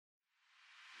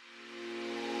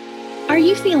Are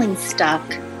you feeling stuck?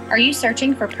 Are you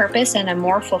searching for purpose and a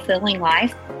more fulfilling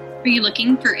life? Are you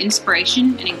looking for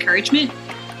inspiration and encouragement?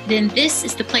 Then this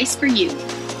is the place for you.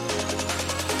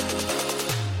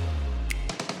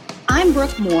 I'm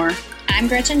Brooke Moore. I'm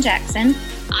Gretchen Jackson.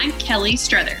 I'm Kelly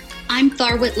Struther. I'm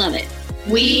Tharwit Lovett.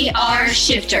 We are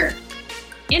Shifter.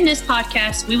 In this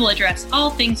podcast, we will address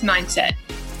all things mindset.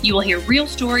 You will hear real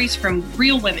stories from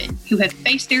real women who have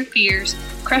faced their fears,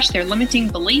 crushed their limiting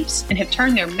beliefs, and have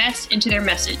turned their mess into their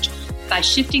message by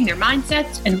shifting their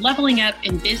mindsets and leveling up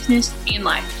in business and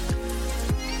life.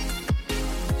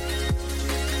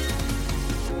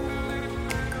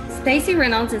 Stacy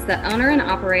Reynolds is the owner and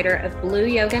operator of Blue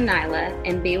Yoga Nyla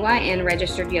and BYN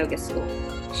Registered Yoga School.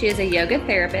 She is a yoga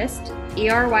therapist,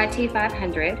 ERYT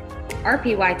 500,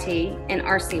 RPYT, and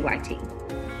RCYT.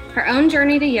 Her own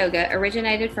journey to yoga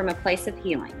originated from a place of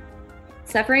healing.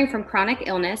 Suffering from chronic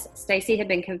illness, Stacy had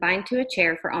been confined to a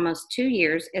chair for almost 2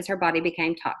 years as her body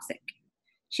became toxic.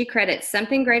 She credits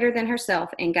something greater than herself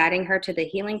in guiding her to the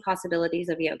healing possibilities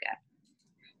of yoga.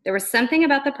 There was something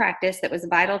about the practice that was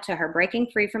vital to her breaking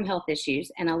free from health issues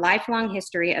and a lifelong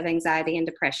history of anxiety and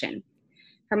depression.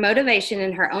 Her motivation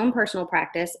in her own personal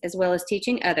practice, as well as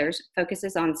teaching others,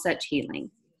 focuses on such healing.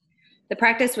 The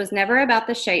practice was never about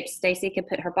the shapes Stacy could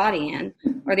put her body in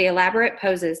or the elaborate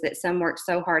poses that some worked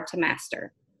so hard to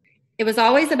master. It was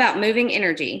always about moving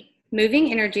energy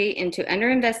into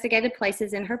underinvestigated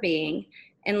places in her being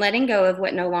and letting go of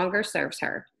what no longer serves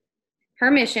her.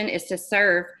 Her mission is to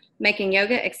serve, making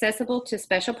yoga accessible to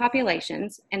special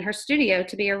populations, and her studio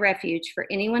to be a refuge for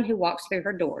anyone who walks through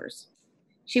her doors.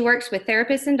 She works with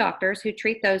therapists and doctors who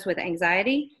treat those with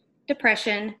anxiety,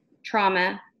 depression,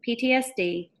 trauma,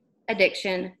 PTSD,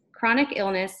 addiction, chronic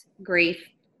illness, grief,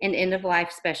 and end-of-life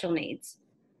special needs.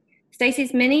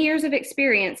 Stacy's many years of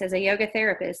experience as a yoga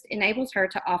therapist enables her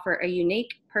to offer a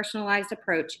unique, personalized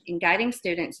approach in guiding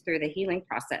students through the healing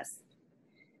process.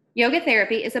 Yoga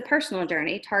therapy is a personal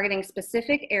journey targeting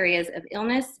specific areas of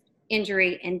illness,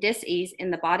 injury, and dis-ease in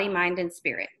the body, mind, and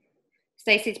spirit.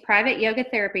 Stacy's private yoga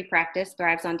therapy practice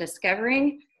thrives on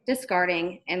discovering,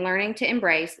 discarding, and learning to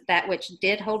embrace that which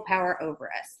did hold power over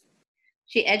us.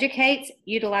 She educates,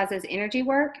 utilizes energy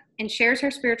work, and shares her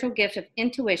spiritual gift of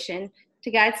intuition to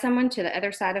guide someone to the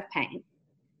other side of pain.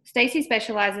 Stacy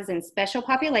specializes in special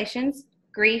populations,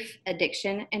 grief,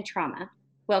 addiction, and trauma.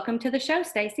 Welcome to the show,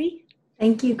 Stacy.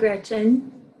 Thank you,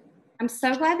 Gretchen. I'm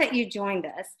so glad that you joined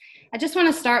us. I just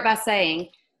want to start by saying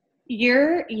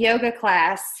your yoga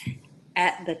class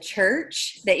at the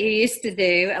church that you used to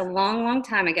do a long, long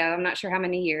time ago, I'm not sure how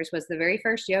many years, was the very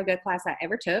first yoga class I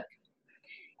ever took.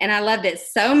 And I loved it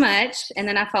so much. And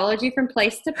then I followed you from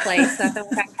place to place. So I feel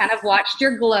like I kind of watched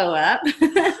your glow up.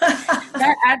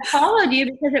 But I followed you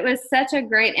because it was such a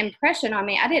great impression on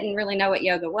me. I didn't really know what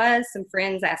yoga was. Some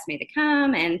friends asked me to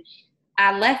come, and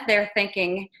I left there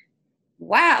thinking,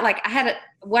 wow, like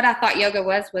what I thought yoga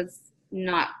was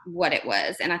not what it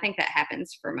was. And I think that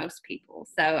happens for most people.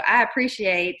 So I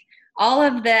appreciate all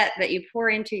of that you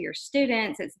pour into your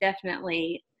students. It's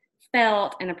definitely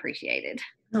felt and appreciated.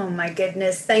 Oh my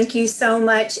goodness. Thank you so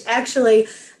much. Actually,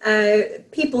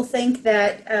 people think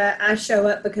that I show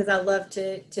up because I love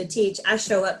to teach. I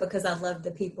show up because I love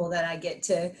the people that I get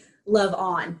to love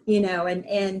on,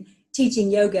 and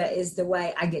teaching yoga is the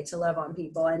way I get to love on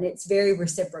people, and it's very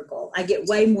reciprocal. I get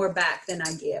way more back than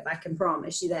I give. I can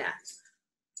promise you that.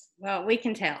 Well, we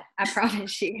can tell. I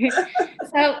promise you.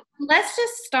 So let's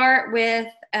just start with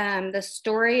the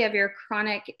story of your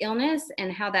chronic illness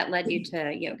and how that led you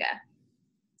to yoga.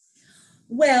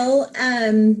 Well,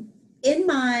 in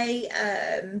my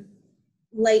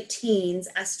late teens,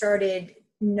 I started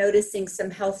noticing some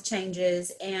health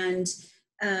changes, and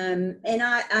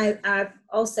I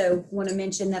also want to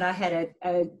mention that I had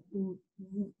a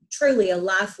truly a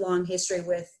lifelong history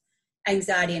with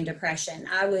anxiety and depression.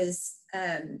 I was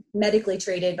medically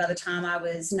treated by the time I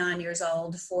was 9 years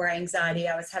old for anxiety.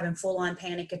 I was having full-on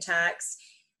panic attacks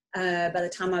by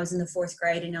the time I was in the 4th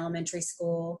grade in elementary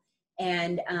school.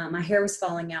 And my hair was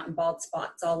falling out in bald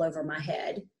spots all over my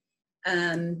head.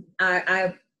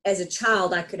 I as a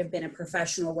child, I could have been a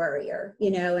professional worrier,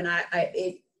 and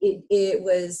it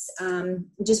was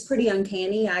just pretty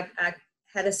uncanny. I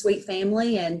had a sweet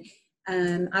family, and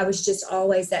I was just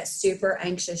always that super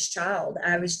anxious child.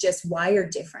 I was just wired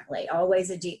differently,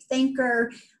 always a deep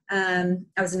thinker. I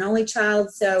was an only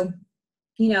child, so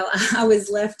I was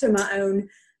left to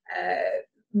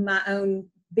my own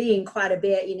being quite a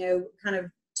bit, kind of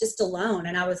just alone,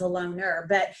 and I was a loner.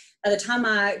 But by the time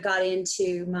I got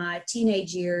into my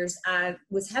teenage years, I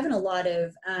was having a lot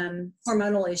of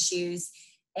hormonal issues,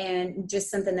 and just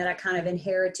something that I kind of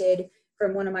inherited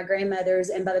from one of my grandmothers.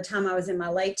 And by the time I was in my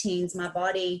late teens, my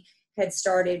body had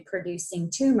started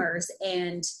producing tumors,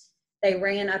 and they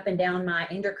ran up and down my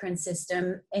endocrine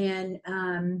system. And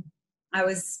I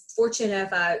was fortunate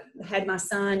enough, I had my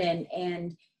son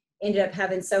and ended up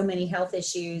having so many health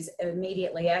issues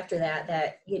immediately after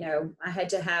that, you know, I had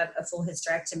to have a full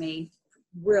hysterectomy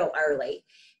real early.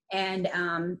 And,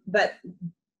 but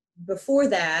before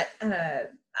that,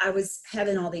 I was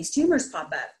having all these tumors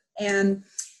pop up, and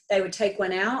they would take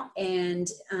one out, and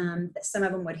some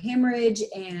of them would hemorrhage.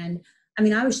 And I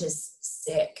mean, I was just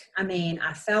sick. I mean,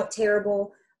 I felt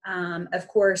terrible. Of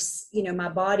course, you know, my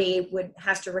body would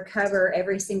have to recover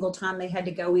every single time they had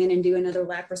to go in and do another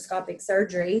laparoscopic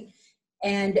surgery.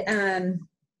 And,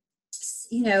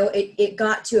 you know, it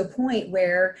got to a point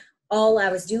where all I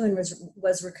was doing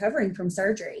was recovering from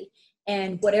surgery.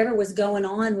 And whatever was going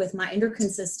on with my endocrine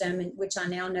system, which I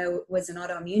now know was an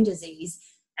autoimmune disease,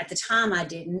 at the time I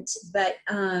didn't, but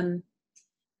I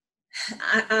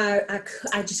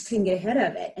just couldn't get ahead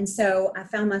of it. And so I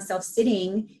found myself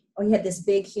sitting. We had this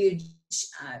big, huge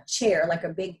chair, like a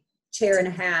big chair and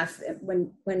a half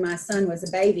when my son was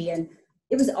a baby. And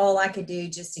it was all I could do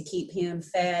just to keep him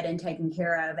fed and taken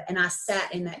care of. And I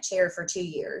sat in that chair for 2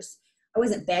 years. I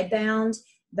wasn't bedbound,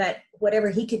 but whatever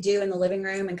he could do in the living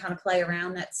room and kind of play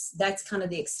around, that's kind of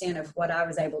the extent of what I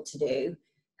was able to do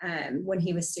when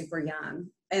he was super young.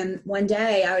 And one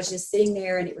day I was just sitting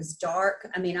there, and it was dark.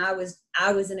 I mean, I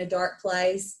was in a dark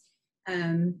place,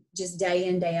 just day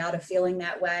in, day out of feeling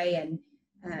that way.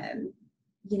 And,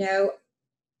 you know,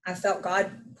 I felt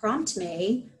God prompt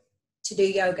me to do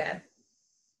yoga,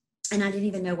 and I didn't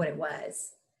even know what it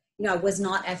was. You know, I was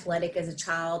not athletic as a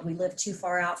child. We lived too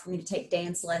far out for me to take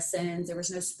dance lessons. There was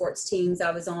no sports teams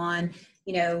I was on.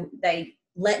 You know, they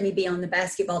let me be on the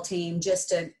basketball team just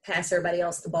to pass everybody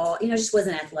else the ball. You know, just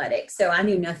wasn't athletic. So I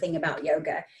knew nothing about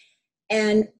yoga.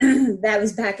 And that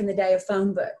was back in the day of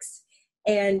phone books.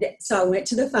 And so I went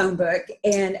to the phone book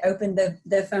and opened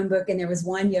the phone book, and there was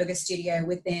one yoga studio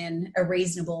within a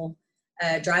reasonable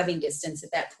driving distance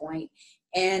at that point.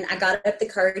 And I got up the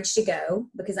courage to go,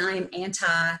 because I am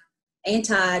anti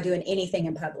doing anything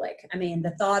in public. I mean,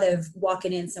 the thought of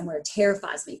walking in somewhere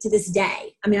terrifies me to this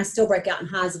day. I mean, I still break out in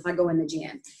hives if I go in the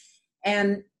gym.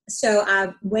 And so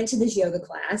I went to this yoga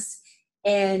class,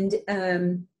 and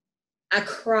I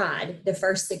cried the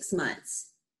first 6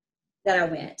 months that I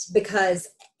went, because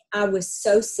I was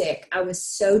so sick. I was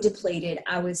so depleted.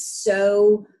 I was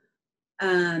so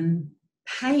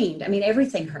pained. I mean,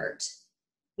 everything hurt,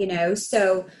 you know?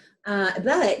 So,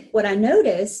 but what I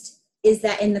noticed is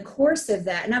that in the course of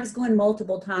that, and I was going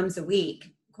multiple times a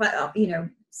week, quite, you know,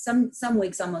 some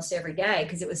weeks almost every day,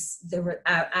 because it was,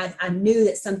 I knew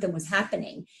that something was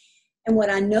happening. And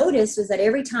what I noticed was that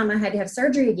every time I had to have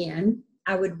surgery again,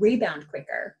 I would rebound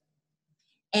quicker.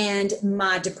 And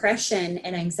my depression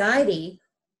and anxiety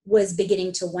was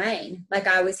beginning to wane. Like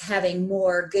I was having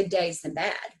more good days than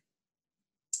bad.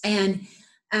 And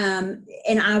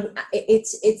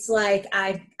it's like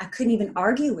I couldn't even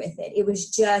argue with it. It was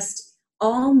just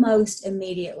almost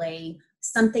immediately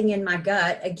something in my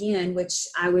gut, again, which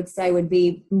I would say would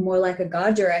be more like a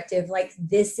God directive, like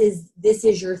this is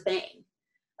your thing.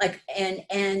 Like,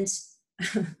 and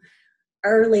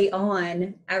early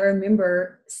on, I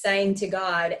remember saying to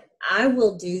God, I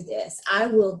will do this. I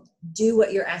will do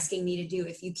what you're asking me to do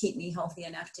if you keep me healthy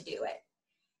enough to do it.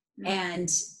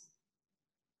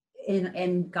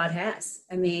 And God has.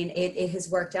 I mean, it has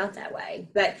worked out that way.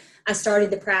 But I started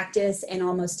the practice and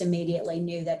almost immediately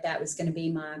knew that was going to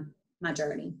be my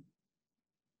journey.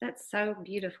 That's so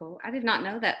beautiful. I did not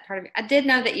know that part of it. I did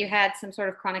know that you had some sort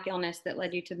of chronic illness that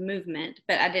led you to movement,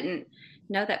 but I didn't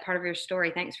know that part of your story.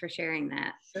 Thanks for sharing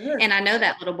that. Sure. And I know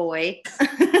that little boy.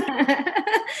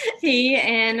 He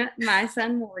and my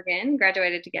son Morgan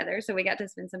graduated together, so we got to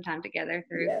spend some time together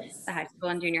through the high school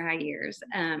and junior high years.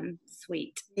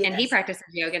 Sweet. Yes. And he practices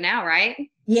yoga now, right?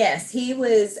 Yes, he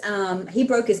was. He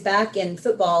broke his back in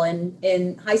football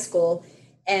in high school.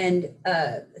 And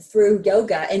through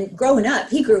yoga, and growing up,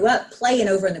 he grew up playing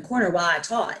over in the corner while I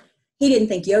taught. He didn't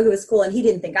think yoga was cool, and he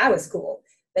didn't think I was cool.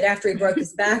 But after he broke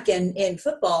his back in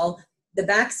football, the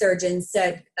back surgeon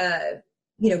said,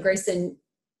 Grayson,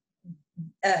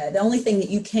 the only thing that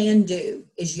you can do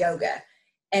is yoga.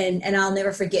 And I'll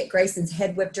never forget, Grayson's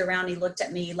head whipped around. He looked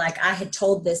at me like I had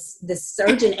told this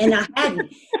surgeon, and I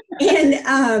hadn't.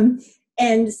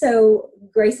 And so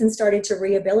Grayson started to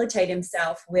rehabilitate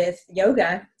himself with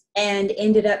yoga and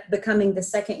ended up becoming the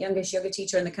second youngest yoga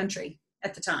teacher in the country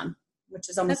at the time, which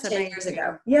was almost 10 years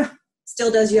ago. Yeah.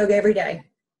 Still does yoga every day.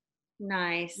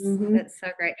 Nice. Mm-hmm. That's so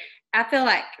great. I feel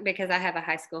like because I have a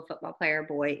high school football player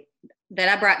boy, that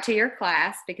I brought to your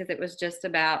class because it was just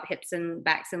about hips and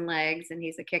backs and legs, and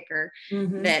he's a kicker,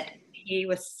 that he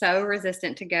was so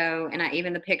resistant to go. And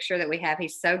even the picture that we have,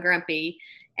 he's so grumpy.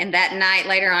 And that night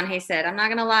later on, he said, I'm not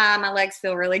going to lie, my legs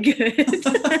feel really good.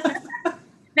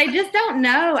 They just don't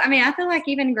know. I mean, I feel like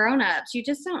even grown-ups, you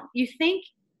just don't, you think,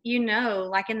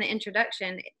 like in the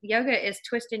introduction, yoga is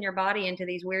twisting your body into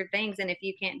these weird things. And if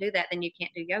you can't do that, then you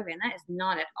can't do yoga. And that is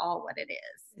not at all what it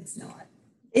is.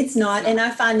 It's not. And I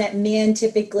find that men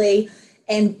typically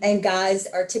and guys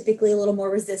are typically a little more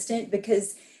resistant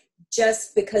because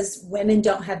women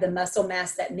don't have the muscle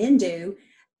mass that men do,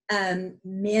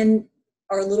 men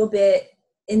are a little bit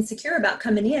insecure about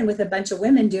coming in with a bunch of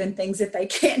women doing things that they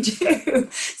can't do.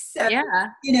 So,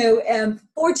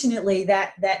 fortunately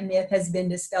that myth has been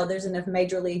dispelled. There's enough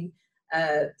major league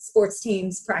sports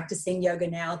teams practicing yoga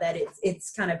now that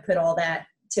it's kind of put all that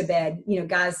to bed.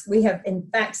 Guys, we have, in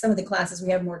fact, some of the classes,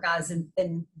 we have more guys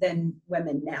than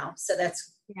women now. So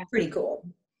that's pretty cool.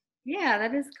 Yeah,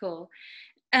 that is cool.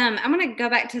 I'm going to go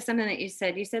back to something that you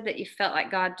said. You said that you felt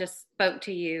like God just spoke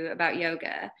to you about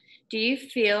yoga. Do you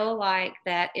feel like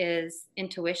that is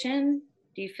intuition?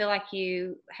 Do you feel like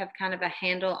you have kind of a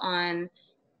handle on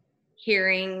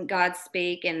hearing God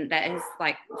speak and that has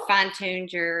like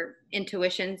fine-tuned your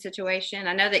intuition situation?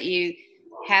 I know that you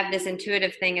have this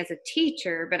intuitive thing as a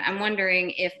teacher, but I'm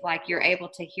wondering if like you're able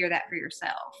to hear that for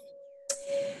yourself.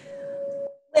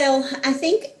 Well, I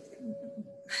think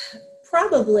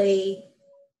probably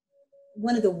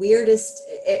one of the weirdest,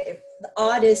 the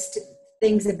oddest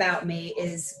things about me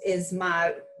is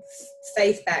my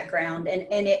faith background,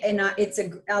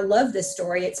 I love this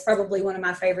story. It's probably one of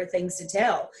my favorite things to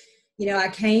tell.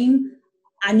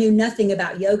 I knew nothing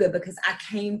about yoga because I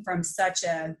came from such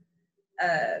a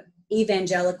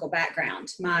evangelical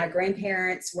background. My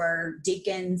grandparents were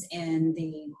deacons in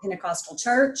the Pentecostal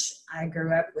church. I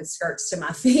grew up with skirts to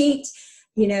my feet.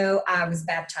 I was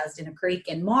baptized in a creek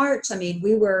in March. I mean,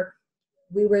 we were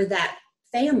that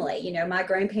family. My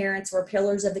grandparents were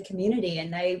pillars of the community,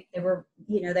 and they were,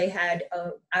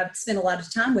 I spent a lot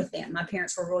of time with them. My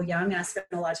parents were real young, and I spent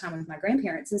a lot of time with my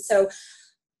grandparents. And so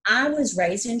I was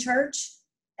raised in church,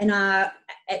 and at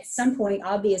some point,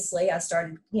 obviously, I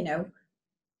started,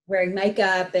 wearing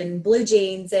makeup and blue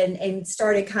jeans and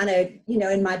started kind of,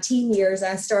 in my teen years,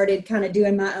 I started kind of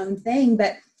doing my own thing.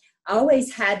 But I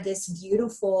always had this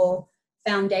beautiful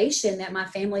foundation that my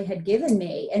family had given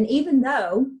me. And even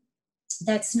though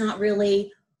that's not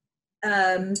really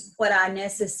what I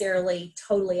necessarily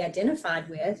totally identified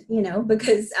with,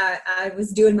 because I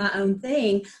was doing my own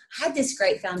thing, I had this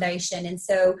great foundation. And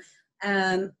so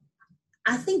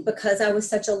I think because I was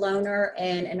such a loner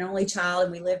and an only child,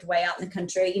 and we lived way out in the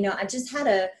country, I just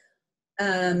had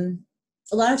a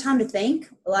lot of time to think,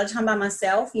 a lot of time by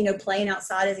myself, playing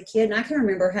outside as a kid. And I can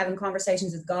remember having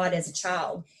conversations with God as a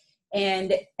child,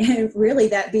 and really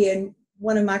that being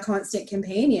one of my constant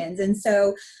companions. And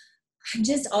so I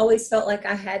just always felt like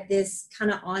I had this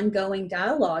kind of ongoing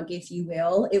dialogue, if you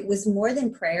will. It was more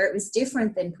than prayer. It was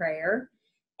different than prayer.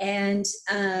 And,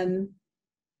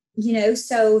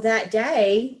 so that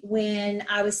day when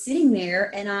I was sitting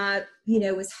there and I,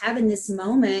 was having this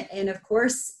moment, and of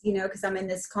course, because I'm in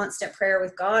this constant prayer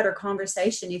with God or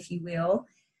conversation, if you will,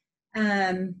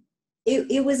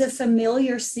 it was a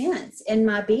familiar sense in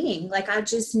my being. Like I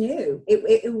just knew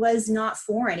it was not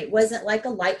foreign. It wasn't like a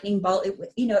lightning bolt.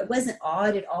 It wasn't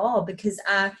odd at all, because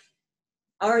I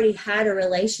already had a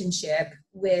relationship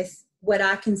with what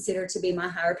I consider to be my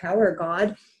higher power,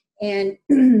 God. And,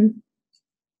 and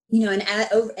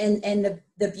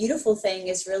the beautiful thing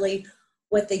is really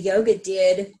what the yoga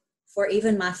did for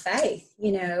even my faith.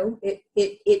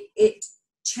 It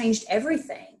changed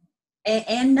everything.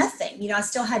 And nothing, I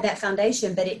still had that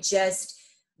foundation, but it just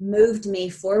moved me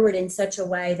forward in such a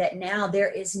way that now there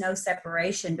is no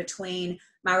separation between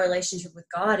my relationship with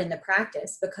God and the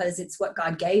practice, because it's what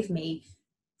God gave me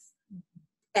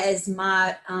as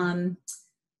my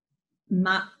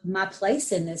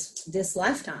place in this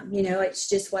lifetime. It's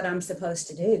just what I'm supposed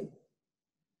to do.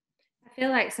 I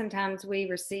feel like sometimes we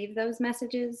receive those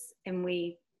messages and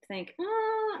we think,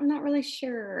 I'm not really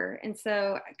sure. And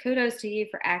so kudos to you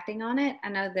for acting on it. I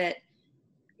know that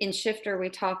in Shifter, we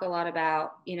talk a lot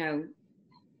about,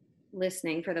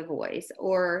 listening for the voice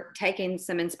or taking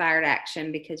some inspired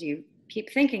action because you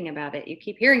keep thinking about it. You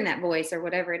keep hearing that voice or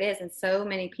whatever it is. And so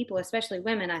many people, especially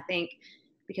women, I think,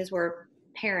 because we're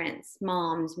parents,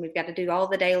 moms, we've got to do all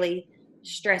the daily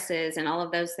stresses and all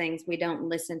of those things. We don't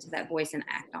listen to that voice and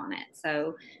act on it.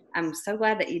 So I'm so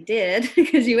glad that you did,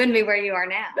 because you wouldn't be where you are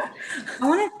now. I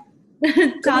want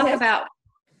to talk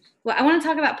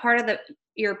about part of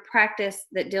your practice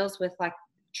that deals with like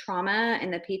trauma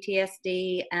and the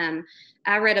PTSD.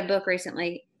 I read a book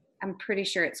recently. I'm pretty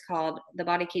sure it's called The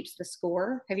Body Keeps the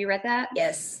Score. Have you read that?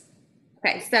 Yes.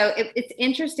 Okay, so it's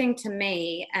interesting to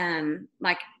me, and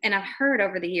I've heard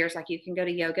over the years, like, you can go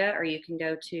to yoga or you can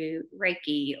go to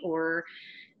Reiki or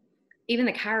even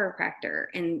the chiropractor,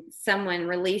 and someone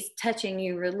touching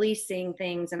you, releasing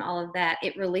things and all of that,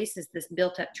 it releases this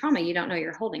built up trauma you don't know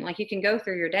you're holding. Like, you can go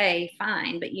through your day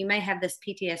fine, but you may have this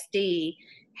PTSD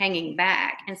hanging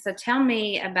back. And so tell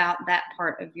me about that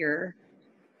part of your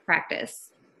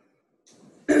practice.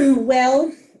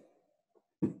 Well,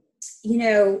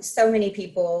 so many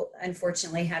people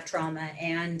unfortunately have trauma,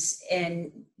 and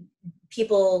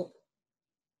people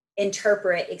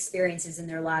interpret experiences in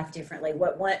their life differently.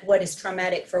 What is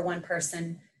traumatic for one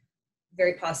person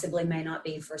very possibly may not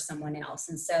be for someone else.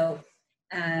 And so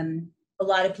a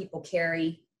lot of people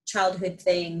carry childhood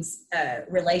things,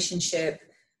 relationship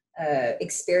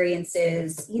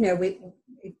experiences.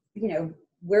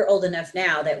 We're old enough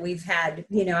now that we've had,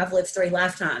 I've lived 3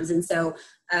 lifetimes. And so,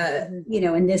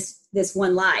 in this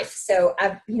one life, so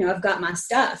I've got my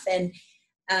stuff, and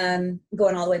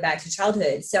going all the way back to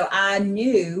childhood. So I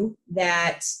knew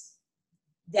that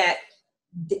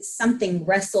something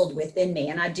wrestled within me.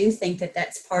 And I do think that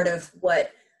that's part of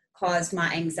what caused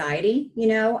my anxiety,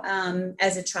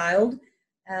 as a child.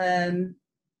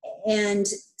 And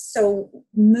so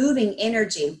moving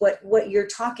energy, what you're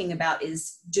talking about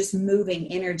is just moving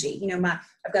energy.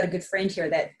 I've got a good friend here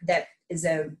that is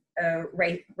a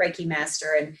Reiki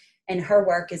master, and her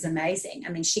work is amazing. I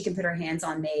mean, she can put her hands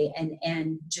on me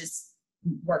and just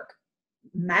work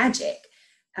magic,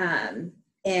 and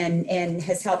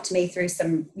has helped me through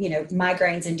some,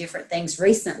 migraines and different things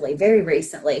very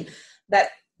recently. But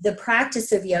the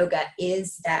practice of yoga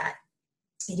is that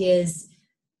it is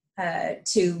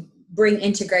to bring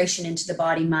integration into the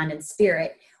body, mind, and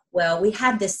spirit. Well, we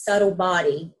have this subtle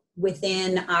body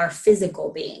within our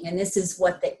physical being, and this is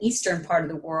what the eastern part of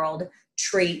the world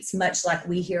treats, much like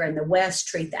we here in the West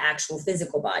treat the actual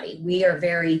physical body. We are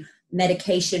very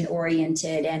medication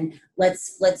oriented, and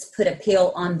let's put a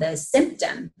pill on the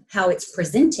symptom, how it's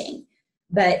presenting.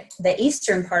 But the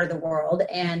eastern part of the world,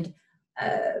 and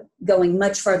going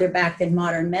much further back than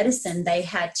modern medicine, they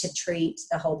had to treat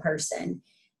the whole person.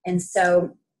 And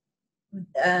so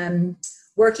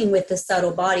working with the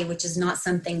subtle body, which is not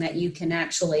something that you can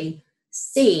actually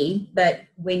see, but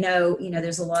we know,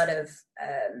 there's a lot of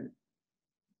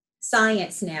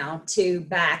science now to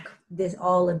back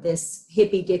all of this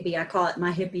hippy dippy, I call it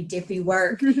my hippy dippy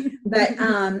work.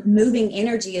 But moving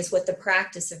energy is what the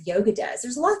practice of yoga does.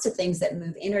 There's lots of things that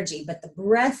move energy, but the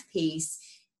breath piece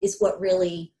is what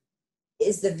really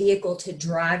is the vehicle to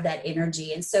drive that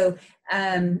energy. And so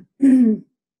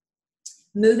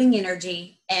moving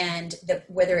energy, and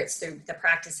whether it's through the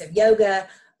practice of yoga,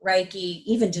 Reiki,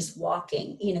 even just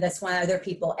walking, that's why other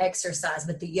people exercise,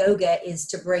 but the yoga is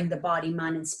to bring the body,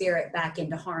 mind, and spirit back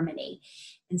into harmony.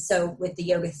 And so with the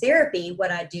yoga therapy,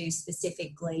 what I do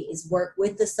specifically is work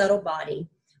with the subtle body,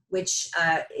 which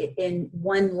in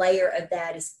one layer of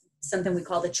that is something we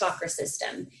call the chakra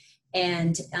system.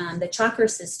 And the chakra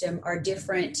system are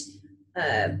different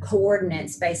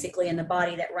coordinates basically in the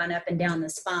body that run up and down the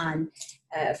spine,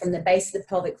 from the base of the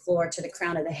pelvic floor to the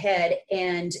crown of the head.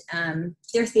 And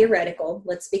they're theoretical,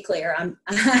 let's be clear.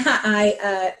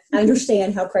 I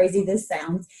understand how crazy this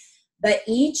sounds, but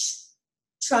each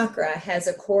chakra has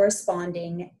a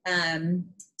corresponding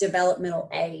developmental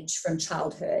age from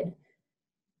childhood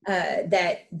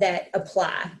that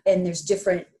apply. And there's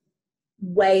different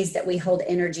ways that we hold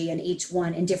energy in each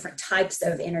one, and different types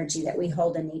of energy that we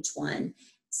hold in each one.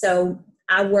 So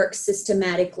I work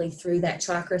systematically through that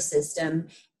chakra system,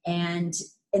 and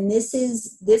this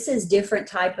is different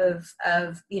type of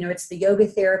it's the yoga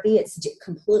therapy. It's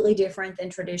completely different than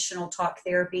traditional talk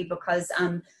therapy, because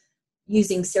I'm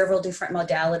using several different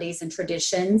modalities and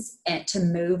traditions to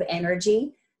move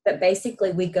energy. But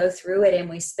basically we go through it, and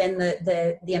we spend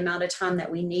the amount of time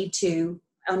that we need to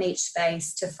on each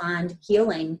space to find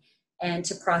healing and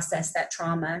to process that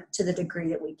trauma to the degree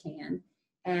that we can.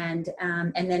 And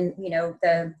then,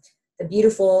 the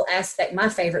beautiful aspect, my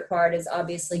favorite part, is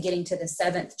obviously getting to the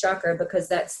 7th chakra, because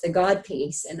that's the God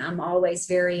piece. And I'm always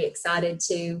very excited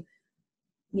to,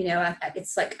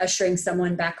 it's like ushering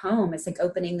someone back home. It's like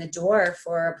opening the door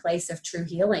for a place of true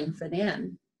healing for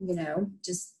them,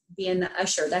 just being the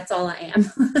usher. That's all I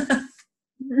am.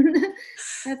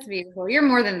 That's beautiful. You're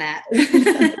more than that.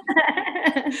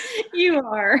 You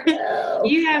are.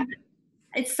 Oh.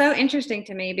 It's so interesting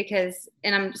to me because,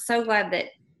 and I'm so glad that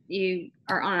you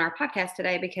are on our podcast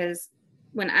today, because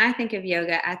when I think of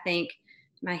yoga, I think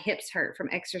my hips hurt from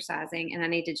exercising and I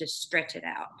need to just stretch it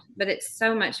out. But it's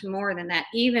so much more than that.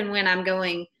 Even when I'm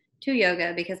going to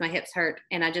yoga because my hips hurt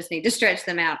and I just need to stretch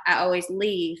them out, I always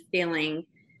leave feeling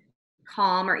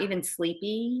calm or even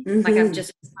sleepy. Mm-hmm. Like I've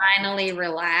just finally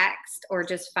relaxed or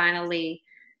just finally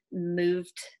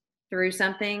moved through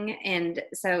something. And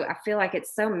so I feel like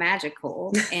it's so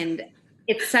magical and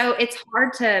it's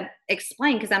hard to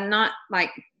explain because I'm not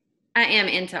like, I am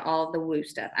into all the woo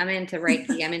stuff. I'm into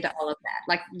Reiki. I'm into all of that.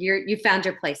 Like you found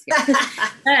your place here.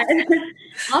 But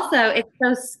also, it's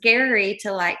so scary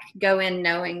to like go in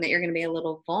knowing that you're going to be a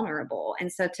little vulnerable. And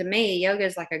so to me, yoga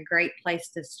is like a great place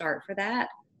to start for that.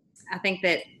 I think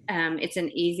that it's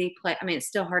an easy place. I mean, it's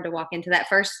still hard to walk into that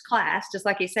first class, just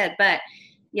like you said, but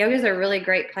yoga is a really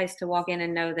great place to walk in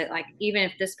and know that like, even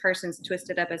if this person's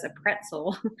twisted up as a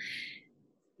pretzel,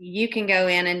 you can go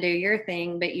in and do your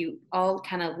thing, but you all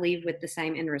kind of leave with the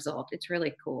same end result. It's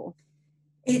really cool.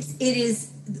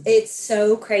 It's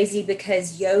so crazy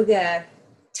because yoga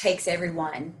takes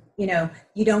everyone. You know,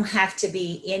 you don't have to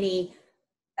be any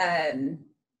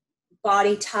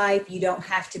body type. You don't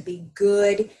have to be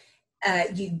good.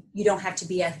 You don't have to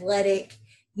be athletic.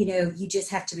 You know, you just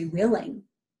have to be willing.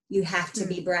 You have to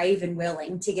be brave and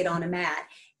willing to get on a mat.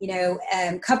 You know,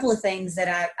 a couple of things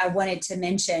that I wanted to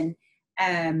mention.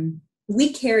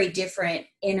 We carry different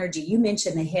energy. You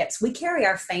mentioned the hips. We carry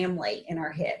our family in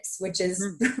our hips, which is,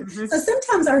 so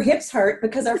sometimes our hips hurt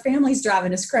because our family's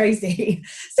driving us crazy.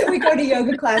 So we go to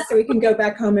yoga class so we can go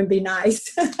back home and be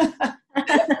nice.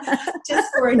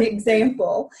 Just for an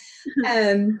example.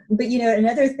 But, you know,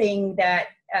 another thing that,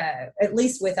 at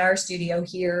least with our studio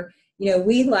here, you know,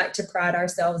 we like to pride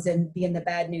ourselves in being the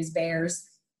bad news bears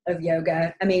of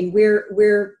yoga. I mean,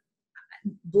 we're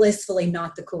blissfully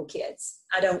not the cool kids.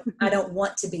 I don't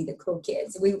want to be the cool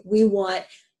kids. We want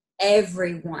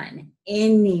anyone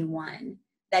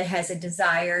that has a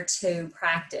desire to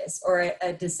practice or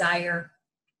a desire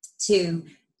to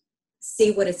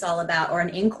see what it's all about or an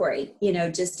inquiry, you know,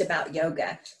 just about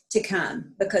yoga to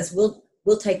come, because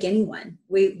we'll take anyone.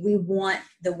 We want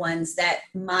the ones that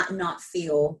might not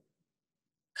feel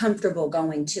comfortable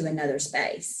going to another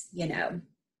space, you know.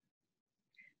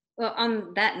 Well,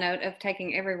 on that note of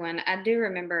taking everyone, I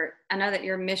know that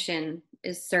your mission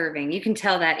is serving. You can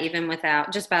tell that even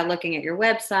without, just by looking at your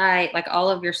website, like all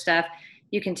of your stuff,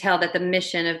 you can tell that the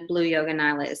mission of Blue Yoga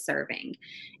Nyla is serving.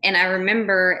 And I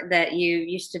remember that you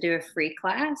used to do a free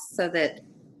class so that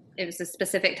it was a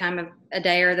specific time of a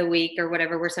day or the week or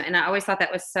whatever. And I always thought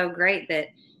that was so great that,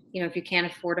 you know, if you can't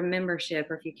afford a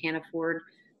membership or if you can't afford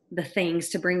the things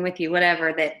to bring with you,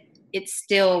 whatever, that it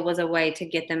still was a way to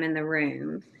get them in the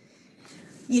room.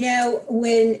 You know,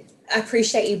 I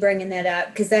appreciate you bringing that up,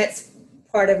 because that's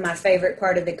part of my favorite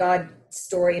part of the God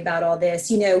story about all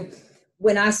this. You know,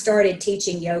 when I started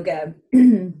teaching yoga,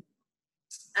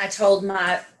 I told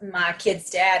my kid's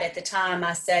dad at the time,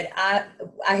 I said, I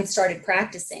had started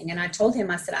practicing, and I told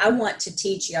him, I said, I want to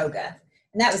teach yoga.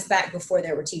 And that was back before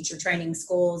there were teacher training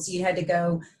schools. You had to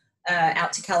go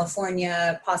out to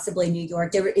California, possibly New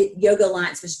York. Yoga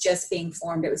Alliance was just being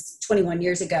formed. It was 21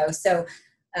 years ago. So,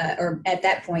 or at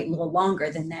that point, a little longer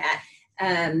than that.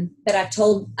 But I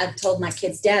told my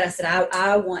kid's dad, I said,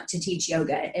 I want to teach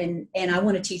yoga, and I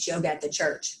want to teach yoga at the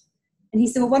church. And he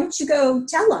said, well, why don't you go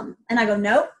tell them? And I go,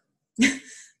 nope.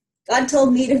 God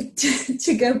told me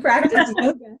to go practice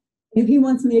yoga. If he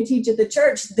wants me to teach at the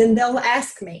church, then they'll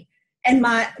ask me. And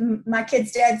my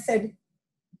kid's dad said,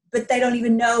 but they don't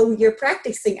even know you're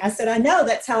practicing. I said, I know.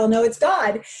 That's how I'll know it's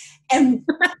God. And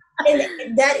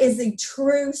that is a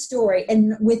true story.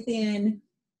 And within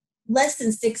less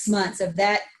than 6 months of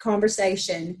that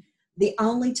conversation, the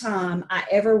only time I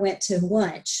ever went to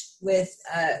lunch with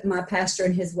my pastor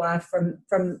and his wife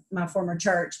from my former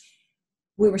church,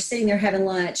 we were sitting there having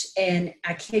lunch, and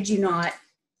I kid you not,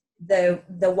 the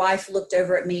wife looked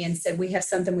over at me and said, we have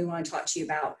something we want to talk to you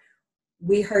about.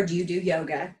 We heard you do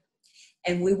yoga,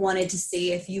 and we wanted to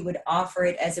see if you would offer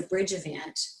it as a bridge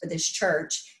event for this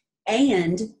church.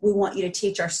 And we want you to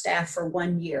teach our staff for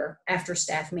 1 year after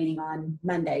staff meeting on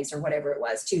Mondays or whatever it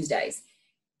was, Tuesdays.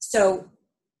 So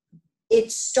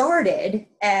it started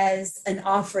as an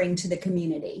offering to the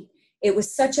community. It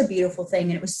was such a beautiful thing.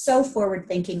 And it was so forward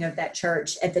thinking of that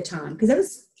church at the time, because it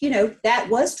was, you know, that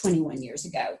was 21 years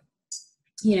ago,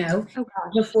 you know,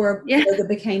 before yoga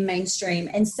became mainstream.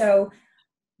 And so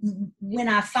when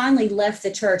I finally left the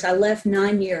church, I left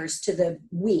 9 years to the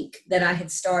week that I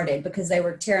had started, because they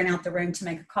were tearing out the room to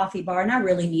make a coffee bar. And I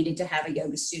really needed to have a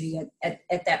yoga studio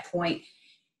at that point.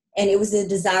 And it was a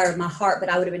desire of my heart, but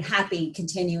I would have been happy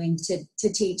continuing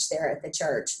to teach there at the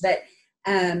church. But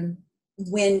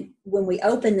when we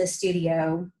opened the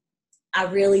studio, I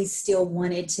really still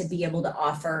wanted to be able to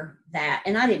offer that.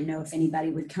 And I didn't know if anybody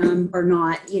would come or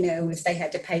not, if they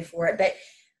had to pay for it. But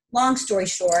long story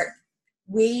short,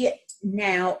 we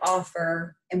now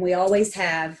offer, and we always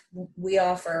have, we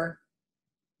offer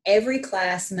every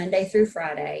class Monday through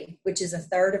Friday, which is a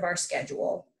third of our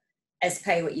schedule, as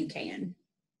pay what you can.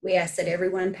 We ask that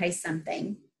everyone pay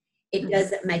something. It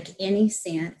doesn't make any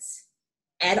sense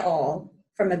at all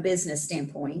from a business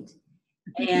standpoint.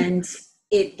 And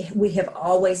we have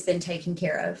always been taken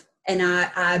care of. And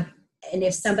and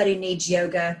if somebody needs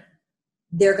yoga,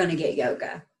 they're going to get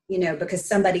yoga, because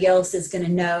somebody else is going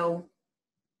to know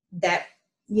that,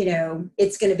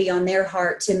 it's going to be on their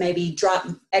heart to maybe drop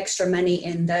extra money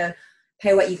in the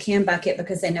pay what you can bucket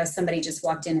because they know somebody just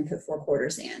walked in and put 4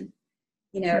 quarters in.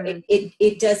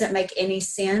 It doesn't make any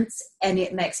sense, and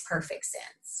it makes perfect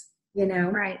sense,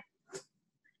 Right.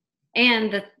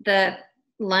 And the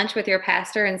lunch with your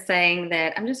pastor and saying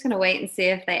that I'm just going to wait and see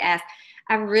if they ask.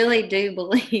 I really do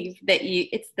believe that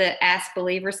it's the ask,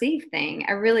 believe, receive thing.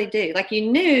 I really do. Like, you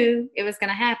knew it was going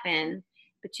to happen,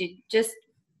 but you just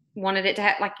wanted it to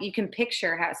happen. Like, you can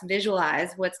picture how it's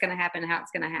visualized, what's going to happen, how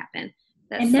it's going to happen.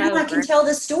 And now I can tell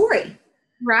the story.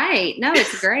 Right. No,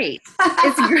 it's great.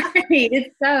 It's great.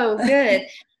 It's so good.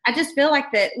 I just feel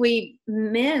like that we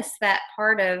miss that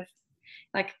part of,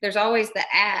 like, there's always the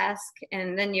ask,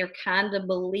 and then you're kind of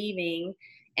believing,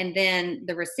 and then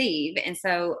the receive. And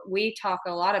so we talk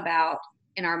a lot about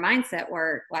in our mindset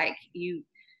work, like you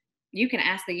can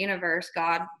ask the universe,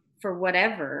 God, for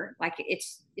whatever, like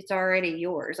it's already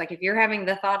yours. Like, if you're having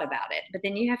the thought about it, but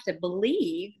then you have to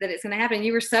believe that it's going to happen.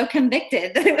 You were so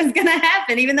convicted that it was going to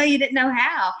happen, even though you didn't know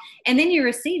how. And then you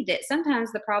received it.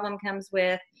 Sometimes the problem comes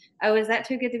with, oh, is that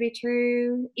too good to be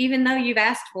true? Even though you've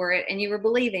asked for it and you were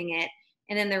believing it.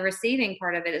 And then the receiving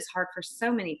part of it is hard for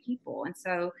so many people. And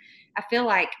so I feel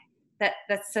like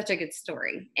that's such a good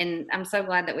story. And I'm so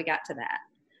glad that we got to that.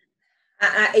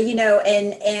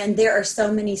 And there are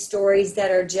so many stories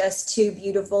that are just too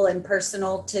beautiful and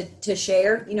personal to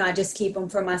share. I just keep them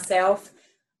for myself,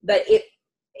 but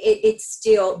it's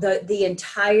still the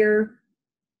entire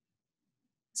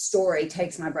story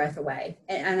takes my breath away.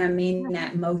 And I mean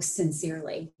that most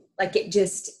sincerely. Like, it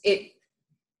just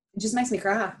makes me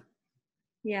cry.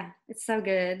 Yeah, it's so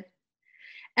good.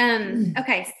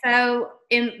 Okay, so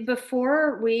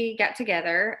before we got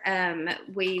together,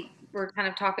 we were kind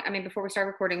of talking, before we started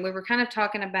recording, we were kind of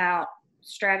talking about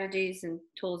strategies and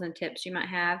tools and tips you might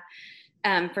have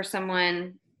for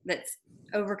someone that's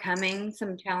overcoming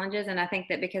some challenges. And I think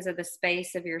that because of the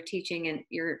space of your teaching, and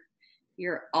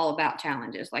you're all about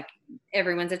challenges, like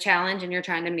everyone's a challenge and you're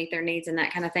trying to meet their needs and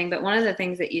that kind of thing. But one of the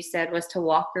things that you said was to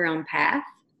walk your own path.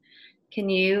 Can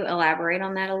you elaborate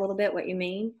on that a little bit, what you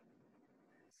mean?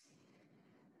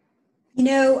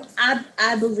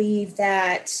 I believe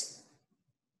that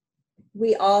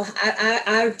we all,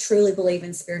 I truly believe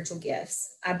in spiritual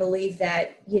gifts. I believe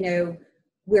that,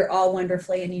 we're all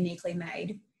wonderfully and uniquely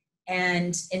made.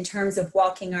 And in terms of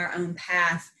walking our own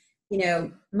path,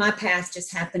 my path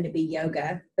just happened to be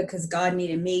yoga because God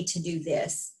needed me to do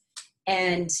this.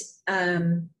 And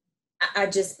I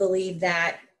just believe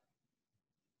that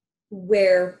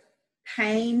where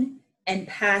pain and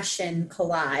passion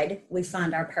collide, we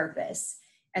find our purpose.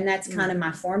 And that's kind of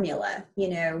my formula.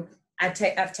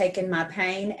 I've taken my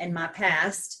pain and my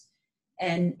past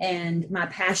and my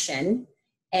passion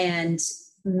and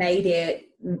made it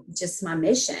just my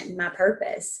mission, my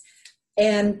purpose.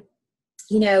 And,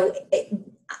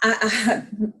 I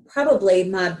probably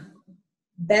my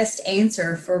best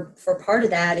answer for part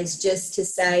of that is just to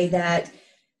say that,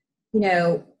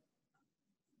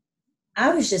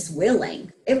 I was just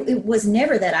willing. It was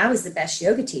never that I was the best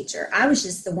yoga teacher. I was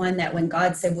just the one that when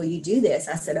God said, will you do this?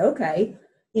 I said, okay,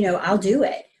 I'll do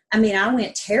it. I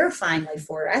went terrifyingly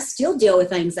for it. I still deal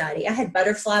with anxiety. I had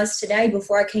butterflies today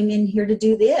before I came in here to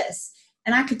do this.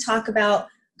 And I could talk about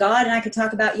God and I could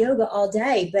talk about yoga all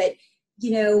day, but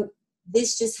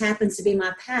this just happens to be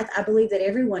my path. I believe that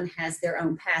everyone has their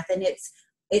own path, and it's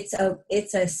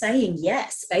a saying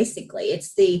yes, basically.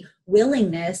 It's the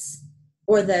willingness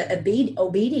or the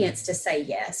obedience to say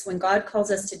yes. When God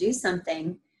calls us to do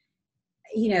something,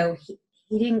 I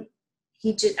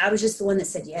was just the one that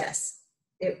said yes.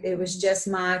 It was just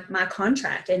my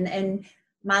contract. And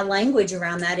my language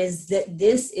around that is that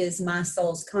this is my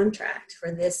soul's contract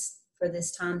for this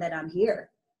time that I'm here.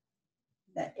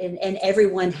 And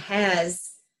everyone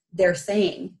has their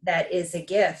thing that is a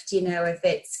gift. If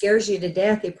it scares you to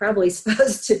death, you're probably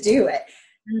supposed to do it,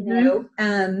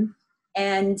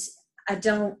 and I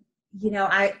don't,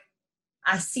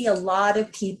 I see a lot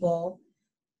of people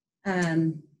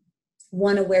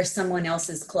want to wear someone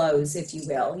else's clothes, if you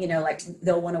will, like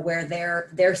they'll want to wear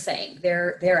their thing,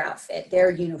 their outfit, their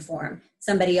uniform,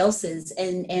 somebody else's,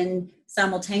 and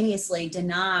simultaneously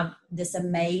deny this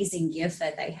amazing gift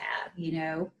that they have,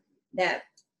 that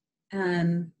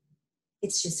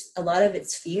it's just a lot of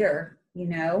it's fear,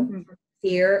 Mm-hmm.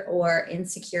 fear or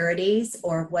insecurities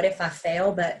or what if I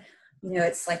fail, but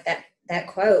it's like that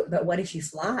quote, but what if you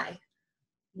fly?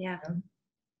 Yeah.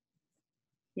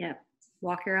 Yeah.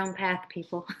 Walk your own path,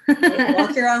 people.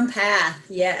 Walk your own path.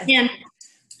 Yes. And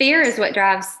fear is what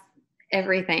drives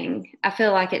everything. I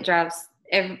feel like it drives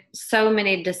so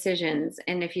many decisions.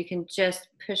 And if you can just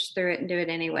push through it and do it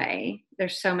anyway,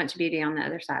 there's so much beauty on the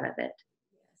other side of it.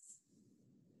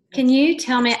 Can you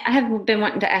tell me, I have been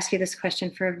wanting to ask you this question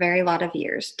for a very lot of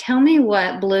years. Tell me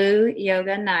what Blue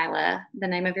Yoga Nyla, the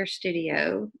name of your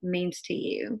studio, means to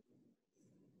you.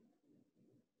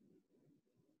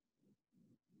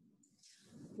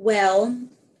 Well,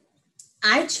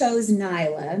 I chose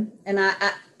Nyla, and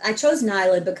I chose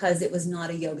Nyla because it was not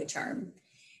a yoga term.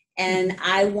 And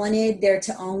I wanted there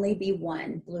to only be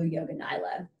one Blue Yoga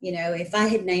Nyla. If I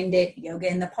had named it Yoga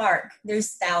in the Park,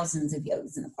 there's thousands of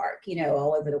yogas in the park,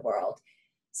 all over the world.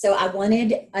 So I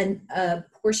wanted a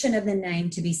portion of the name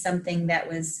to be something that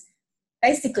was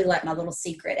basically like my little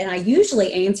secret. And I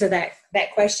usually answer that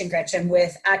question, Gretchen,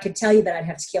 with, I could tell you, but I'd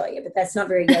have to kill you, but that's not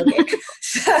very yogic.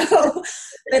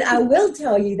 But I will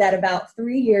tell you that about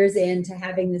 3 years into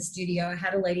having the studio, I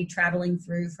had a lady traveling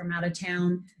through from out of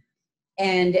town,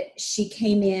 and she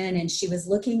came in and she was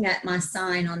looking at my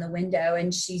sign on the window,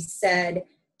 and she said,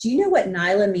 do you know what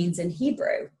Nyla means in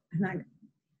Hebrew? And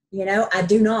I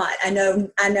do not. I know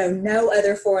no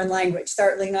other foreign language,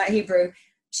 certainly not Hebrew.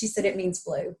 She said it means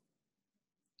blue.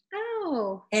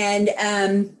 Oh. And,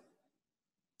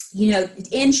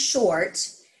 in short,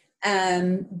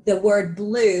 the word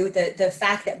blue, the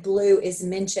fact that blue is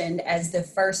mentioned as the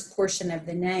first portion of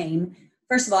the name,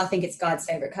 first of all, I think it's God's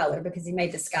favorite color because he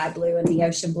made the sky blue and the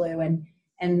ocean blue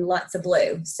and lots of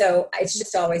blue. So it's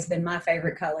just always been my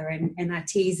favorite color. And I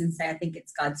tease and say, I think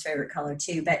it's God's favorite color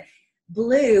too. But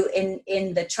blue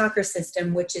in the chakra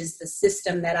system, which is the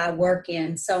system that I work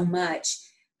in so much,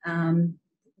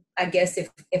 I guess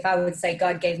if I would say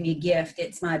God gave me a gift,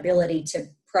 it's my ability to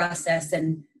process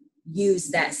and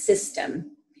use that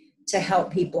system to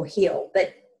help people heal.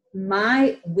 But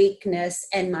my weakness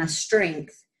and my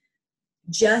strength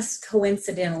just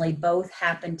coincidentally both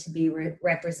happen to be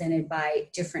represented by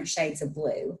different shades of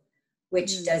blue,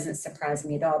 which doesn't surprise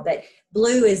me at all. But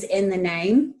blue is in the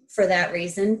name for that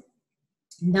reason.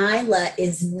 Nyla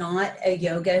is not a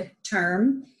yoga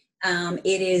term.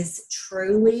 It is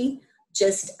truly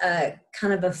just a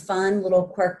kind of a fun little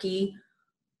quirky,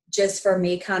 just for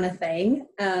me kind of thing.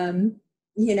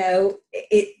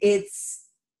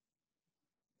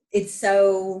 It's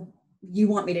so, you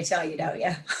want me to tell you, don't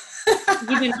you?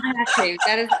 You do not have to.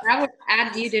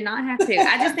 You do not have to.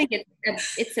 I just think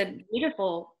it's a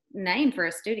beautiful name for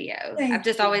a studio. I've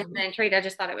just always been intrigued. I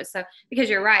just thought it was so, because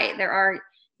you're right. There are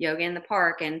yoga in the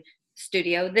park and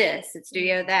studio this and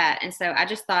studio that. And so I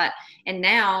just thought, and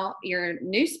now your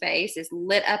new space is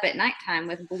lit up at nighttime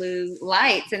with blue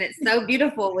lights, and it's so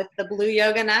beautiful with the Blue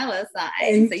Yoga Nyla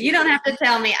sign. So you don't have to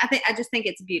tell me. I just think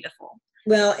it's beautiful.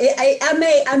 Well,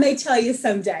 I may tell you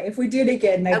someday. If we do it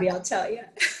again, maybe I'll tell you.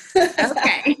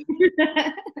 Okay.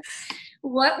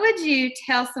 What would you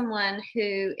tell someone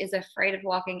who is afraid of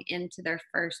walking into their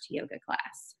first yoga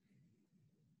class?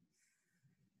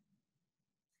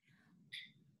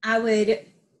 I would,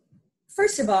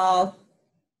 first of all,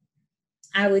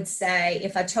 I would say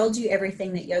if I told you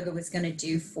everything that yoga was going to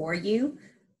do for you,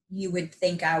 you would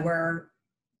think I were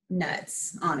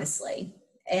nuts, honestly.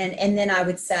 And then I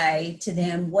would say to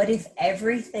them, what if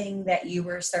everything that you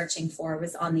were searching for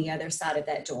was on the other side of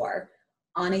that door,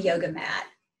 on a yoga mat,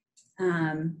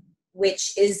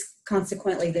 which is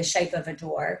consequently the shape of a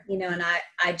door, and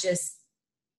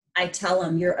I tell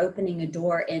them you're opening a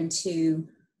door into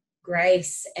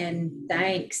grace and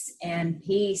thanks and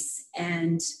peace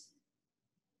and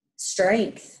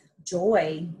strength,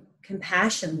 joy,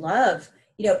 compassion, love,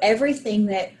 everything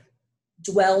that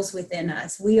dwells within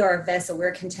us. We are a vessel, we're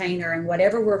a container, and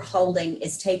whatever we're holding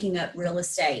is taking up real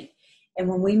estate. And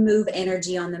when we move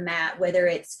energy on the mat, whether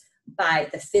it's by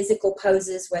the physical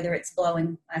poses, whether it's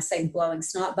blowing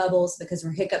snot bubbles because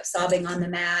we're hiccup sobbing on the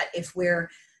mat, if we're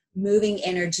moving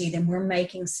energy, then we're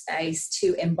making space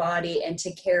to embody and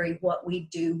to carry what we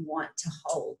do want to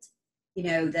hold.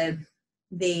 The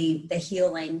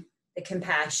healing, the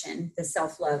compassion, the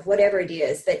self-love, whatever it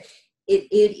is, that it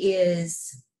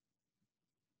is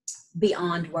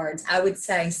beyond words. I would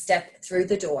say step through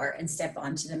the door and step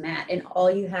onto the mat, and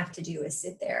all you have to do is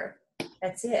sit there.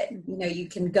 That's it. You know, you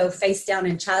can go face down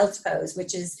in child's pose,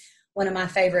 which is one of my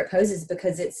favorite poses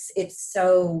because it's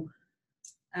so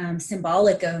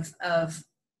symbolic of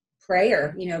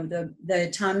prayer. You know, the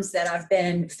times that I've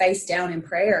been face down in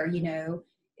prayer, you know,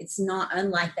 it's not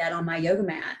unlike that on my yoga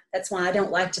mat. That's why I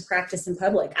don't like to practice in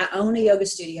public. I own a yoga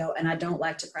studio and I don't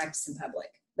like to practice in public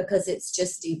because it's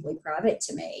just deeply private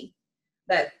to me.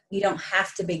 But you don't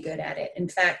have to be good at it. In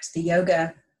fact, the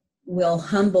yoga will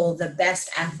humble the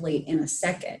best athlete in a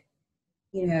second.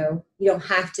 You know, you don't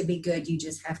have to be good. You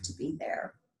just have to be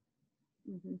there.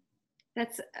 Mm-hmm.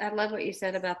 I love what you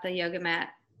said about the yoga mat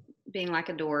being like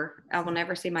a door. I will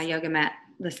never see my yoga mat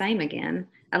the same again.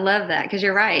 I love that because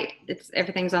you're right.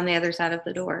 Everything's on the other side of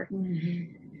the door.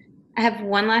 Mm-hmm. I have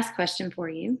one last question for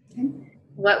you. Okay.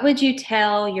 What would you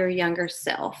tell your younger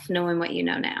self, knowing what you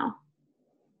know now?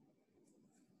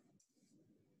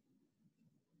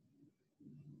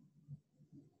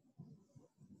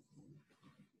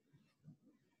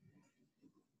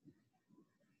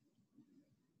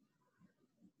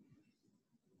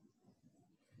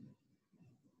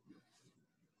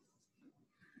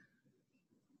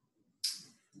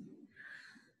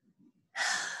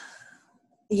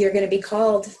 You're going to be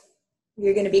called.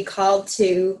 You're going to be called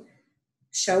to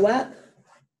show up.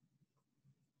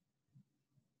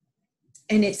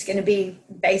 And it's going to be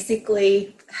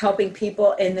basically helping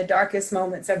people in the darkest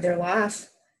moments of their life.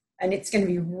 And it's going to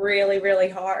be really, really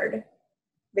hard.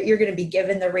 But you're going to be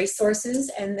given the resources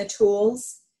and the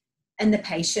tools and the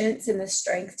patience and the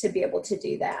strength to be able to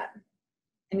do that.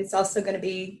 And it's also going to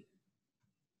be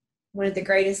one of the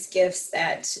greatest gifts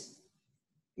that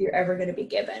you're ever going to be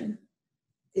given,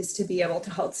 is to be able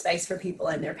to hold space for people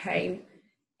in their pain,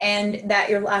 and that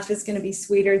your life is going to be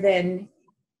sweeter than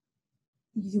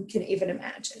you can even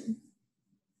imagine.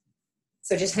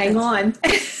 So just hang on.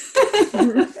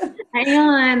 Hang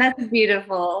on. That's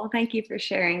beautiful. Thank you for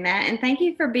sharing that. And thank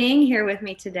you for being here with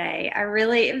me today.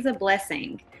 It was a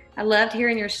blessing. I loved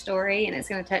hearing your story, and it's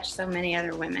going to touch so many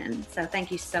other women. So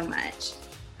thank you so much.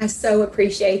 I so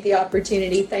appreciate the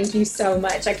opportunity. Thank you so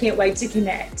much. I can't wait to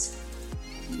connect.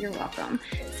 You're welcome.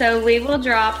 So we will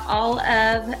drop all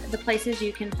of the places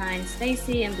you can find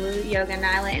Stacy and Blue Yoga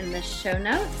Nyla in the show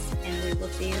notes, and we will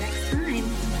see you next time.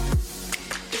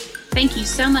 Thank you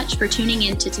so much for tuning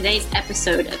in to today's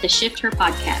episode of the Shift Her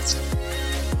podcast.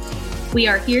 We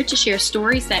are here to share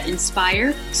stories that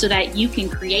inspire so that you can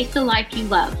create the life you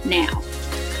love now.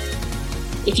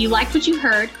 If you liked what you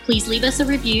heard, please leave us a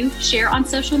review, share on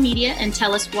social media, and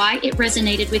tell us why it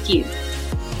resonated with you.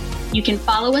 You can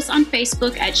follow us on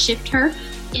Facebook at Shift Her,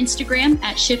 Instagram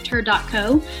at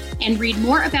shifther.co, and read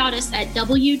more about us at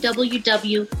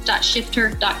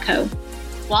www.shifther.co.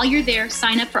 While you're there,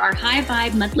 sign up for our High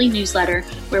Vibe monthly newsletter,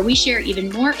 where we share even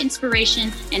more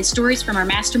inspiration and stories from our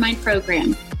mastermind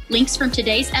program. Links from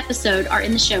today's episode are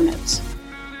in the show notes.